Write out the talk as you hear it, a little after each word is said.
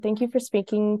Thank you for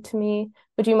speaking to me.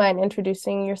 Would you mind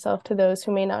introducing yourself to those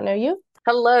who may not know you?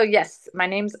 Hello, yes, my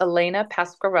name's Elena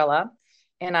Pasquarella,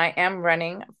 and I am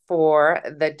running for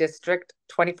the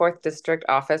 24th District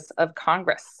Office of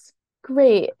Congress.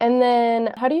 Great. And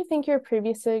then how do you think your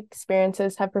previous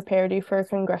experiences have prepared you for a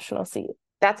congressional seat?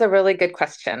 That's a really good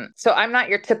question. So, I'm not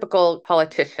your typical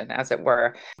politician, as it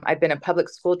were. I've been a public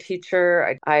school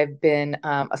teacher. I've been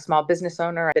a small business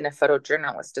owner. I've been a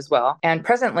photojournalist as well. And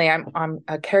presently, I'm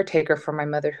a caretaker for my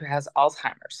mother who has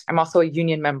Alzheimer's. I'm also a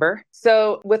union member.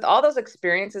 So, with all those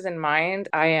experiences in mind,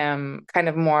 I am kind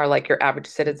of more like your average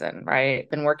citizen, right?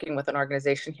 Been working with an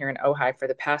organization here in Ojai for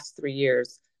the past 3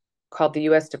 years called the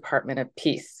U.S. Department of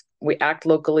Peace. We act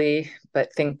locally,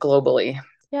 but think globally.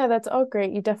 Yeah, that's all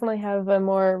great. You definitely have a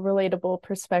more relatable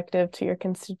perspective to your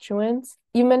constituents.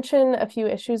 You mentioned a few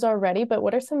issues already, but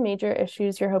what are some major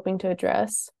issues you're hoping to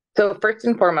address? So, first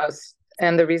and foremost,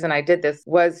 and the reason I did this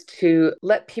was to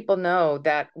let people know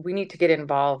that we need to get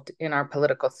involved in our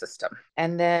political system.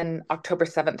 And then October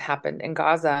 7th happened in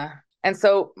Gaza. And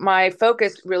so my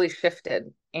focus really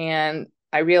shifted. And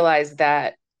I realized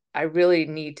that I really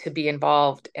need to be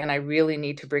involved and I really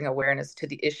need to bring awareness to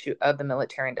the issue of the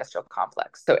military industrial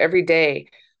complex. So every day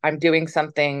I'm doing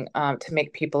something to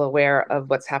make people aware of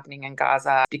what's happening in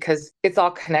Gaza because it's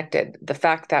all connected. The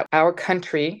fact that our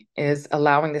country is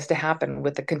allowing this to happen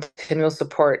with the continual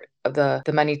support of the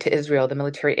money to Israel, the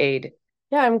military aid.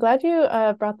 Yeah, I'm glad you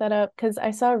brought that up because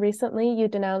I saw recently you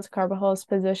denounced Carvajal's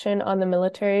position on the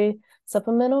military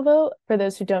supplemental vote. For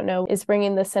those who don't know, is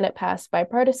bringing the Senate passed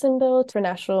bipartisan bill for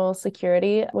national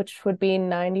security, which would be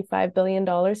 $95 billion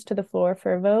to the floor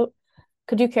for a vote.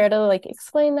 Could you care to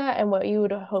explain that and what you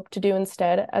would hope to do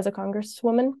instead as a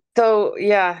congresswoman? So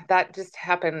yeah, that just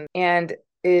happened. And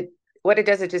it what it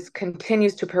does, it just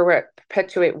continues to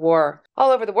perpetuate war all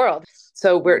over the world.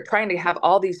 So we're trying to have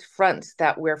all these fronts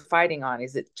that we're fighting on.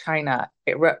 Is it China,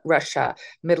 Russia,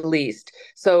 Middle East?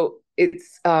 So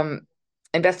it's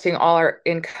investing all our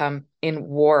income in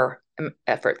war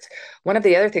efforts. One of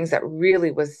the other things that really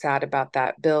was sad about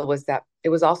that bill was that it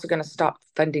was also going to stop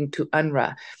funding to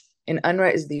UNRWA. And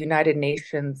UNRWA is the United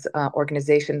Nations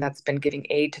organization that's been giving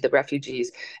aid to the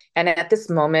refugees. And at this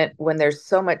moment, when there's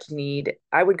so much need,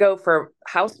 I would go for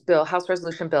House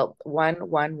Resolution Bill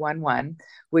 1111,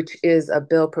 which is a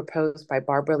bill proposed by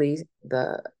Barbara Lee,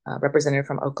 the representative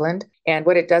from Oakland. And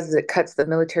what it does is it cuts the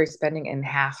military spending in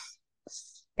half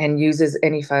and uses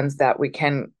any funds that we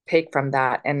can take from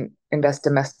that and invest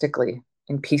domestically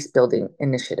in peace building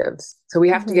initiatives. So we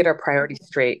have to Mhm. get our priorities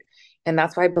straight. And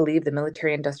that's why I believe the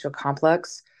military industrial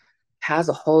complex has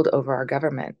a hold over our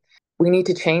government. We need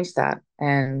to change that.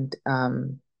 And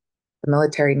the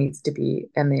military needs to be,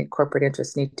 and the corporate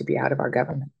interests need to be out of our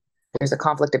government. There's a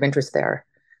conflict of interest there.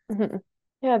 Mhm.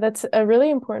 Yeah, that's a really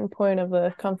important point of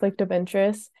the conflict of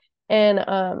interest. And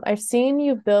I've seen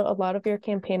you've built a lot of your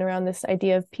campaign around this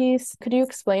idea of peace. Could you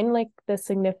explain the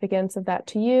significance of that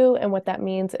to you and what that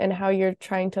means and how you're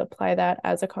trying to apply that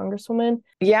as a congresswoman?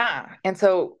 Yeah. And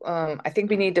so I think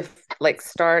we need to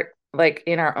start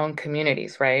in our own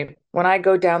communities, right? When I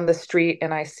go down the street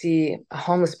and I see a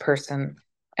homeless person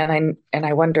and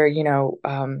I wonder,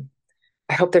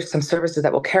 I hope there's some services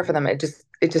that will care for them. It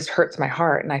just hurts my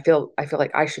heart. And I feel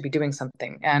like I should be doing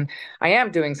something. And I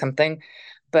am doing something,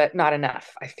 but not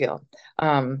enough, I feel.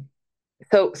 Um,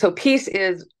 so peace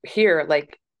is here,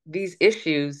 like these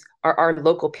issues are our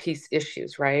local peace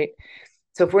issues, right?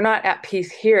 So if we're not at peace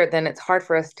here, then it's hard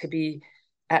for us to be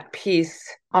at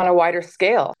peace on a wider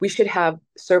scale. We should have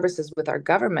services with our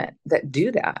government that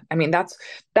do that. I mean, that's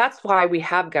why we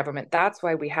have government. That's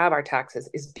why we have our taxes,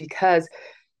 is because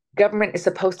government is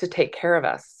supposed to take care of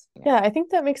us. Yeah, I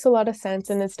think that makes a lot of sense,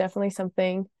 and it's definitely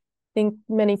something I think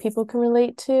many people can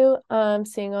relate to.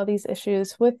 Seeing all these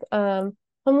issues with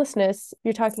homelessness,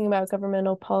 you're talking about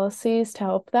governmental policies to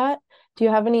help that. Do you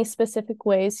have any specific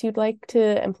ways you'd like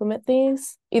to implement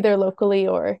these, either locally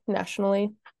or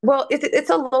nationally? Well, it's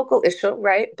a local issue,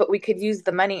 right? But we could use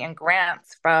the money and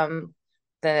grants from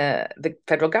the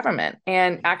federal government.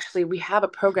 And actually, we have a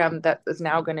program that is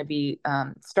now going to be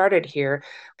started here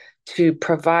to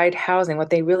provide housing. What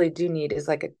they really do need is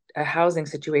like a housing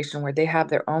situation where they have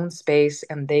their own space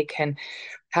and they can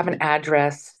have an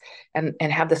address and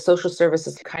have the social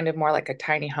services kind of more like a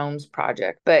tiny homes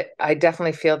project. But I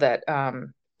definitely feel that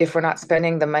if we're not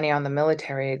spending the money on the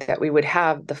military, that we would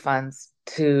have the funds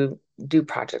to do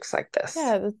projects like this.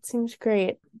 Yeah, that seems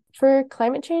great. For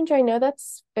climate change, I know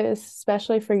that's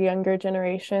especially for younger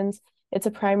generations, it's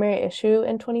a primary issue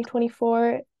in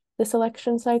 2024, this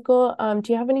election cycle.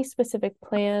 Do you have any specific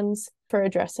plans for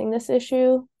addressing this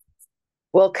issue?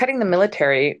 Well, cutting the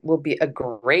military will be a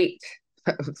great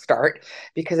start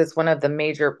because it's one of the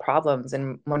major problems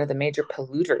and one of the major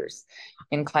polluters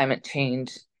in climate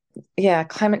change. Yeah,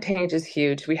 climate change is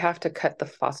huge. We have to cut the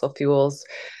fossil fuels.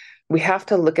 We have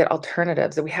to look at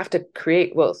alternatives and we have to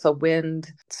create, well, so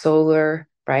wind, solar,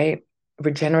 right?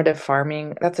 Regenerative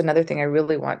farming. That's another thing I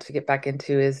really want to get back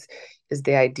into is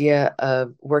the idea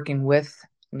of working with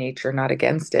nature, not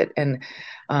against it. And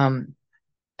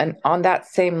on that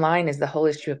same line is the whole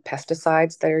issue of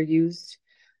pesticides that are used.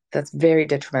 That's very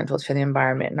detrimental to the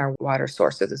environment and our water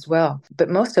sources as well. But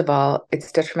most of all,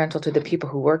 it's detrimental to the people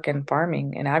who work in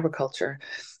farming and agriculture.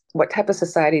 What type of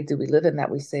society do we live in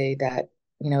that we say that,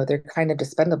 they're kind of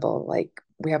dispendable? Like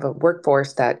we have a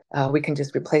workforce that we can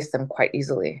just replace them quite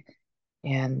easily.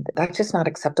 And that's just not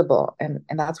acceptable. And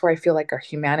that's where I feel like our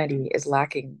humanity is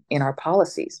lacking in our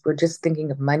policies. We're just thinking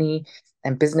of money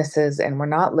and businesses, and we're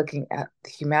not looking at the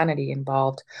humanity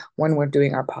involved when we're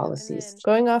doing our policies.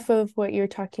 Going off of what you're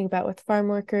talking about with farm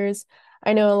workers,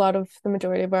 I know a lot of the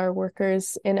majority of our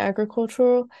workers in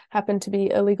agricultural happen to be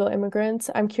illegal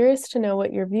immigrants. I'm curious to know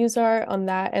what your views are on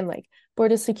that and like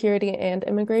border security and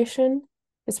immigration,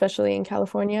 especially in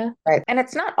California. Right. And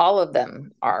it's not all of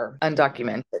them are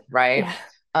undocumented, right? Yeah.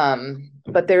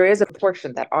 But there is a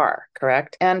portion that are,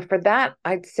 correct? And for that,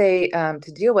 I'd say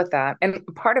to deal with that, and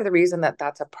part of the reason that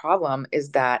that's a problem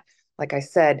is that, like I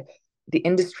said, the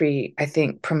industry, I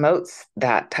think, promotes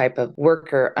that type of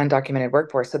worker, undocumented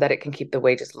workforce so that it can keep the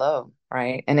wages low,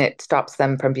 right? And it stops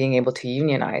them from being able to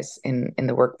unionize in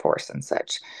the workforce and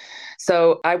such.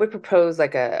 So I would propose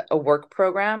like a work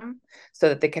program so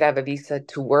that they could have a visa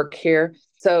to work here.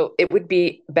 So it would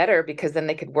be better because then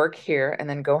they could work here and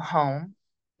then go home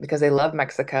because they love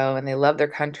Mexico and they love their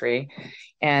country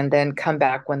and then come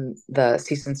back when the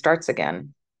season starts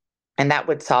again. And that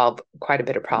would solve quite a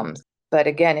bit of problems. But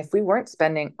again, if we weren't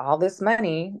spending all this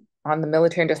money on the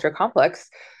military industrial complex,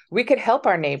 we could help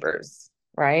our neighbors,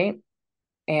 right?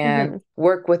 And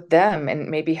work with them and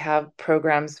maybe have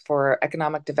programs for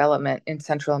economic development in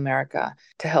Central America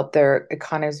to help their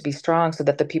economies be strong so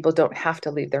that the people don't have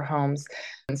to leave their homes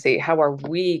and see how are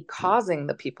we causing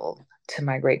the people to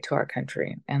migrate to our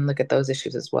country and look at those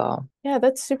issues as well. Yeah,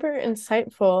 that's super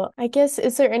insightful. I guess,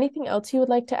 is there anything else you would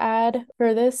like to add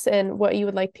for this and what you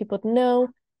would like people to know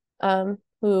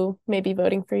who may be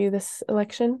voting for you this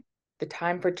election? The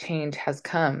time for change has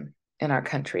come in our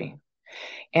country.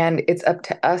 And it's up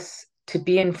to us to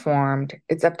be informed.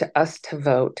 It's up to us to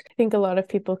vote. I think a lot of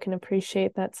people can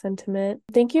appreciate that sentiment.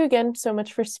 Thank you again so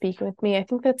much for speaking with me. I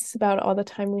think that's about all the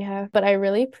time we have, but I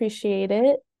really appreciate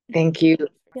it. Thank you.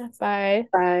 Yeah, bye.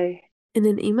 Bye. In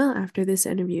an email after this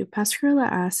interview, Pasquarella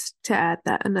asked to add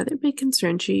that another big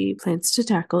concern she plans to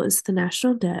tackle is the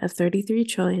national debt of $33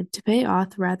 trillion to pay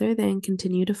off rather than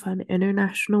continue to fund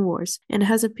international wars, and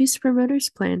has a peace promoters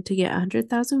plan to get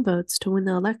 100,000 votes to win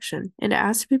the election, and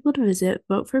asked people to visit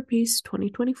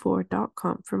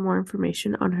voteforpeace2024.com for more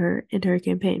information on her and her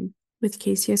campaign. With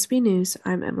KCSB News,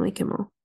 I'm Emily Kimmel.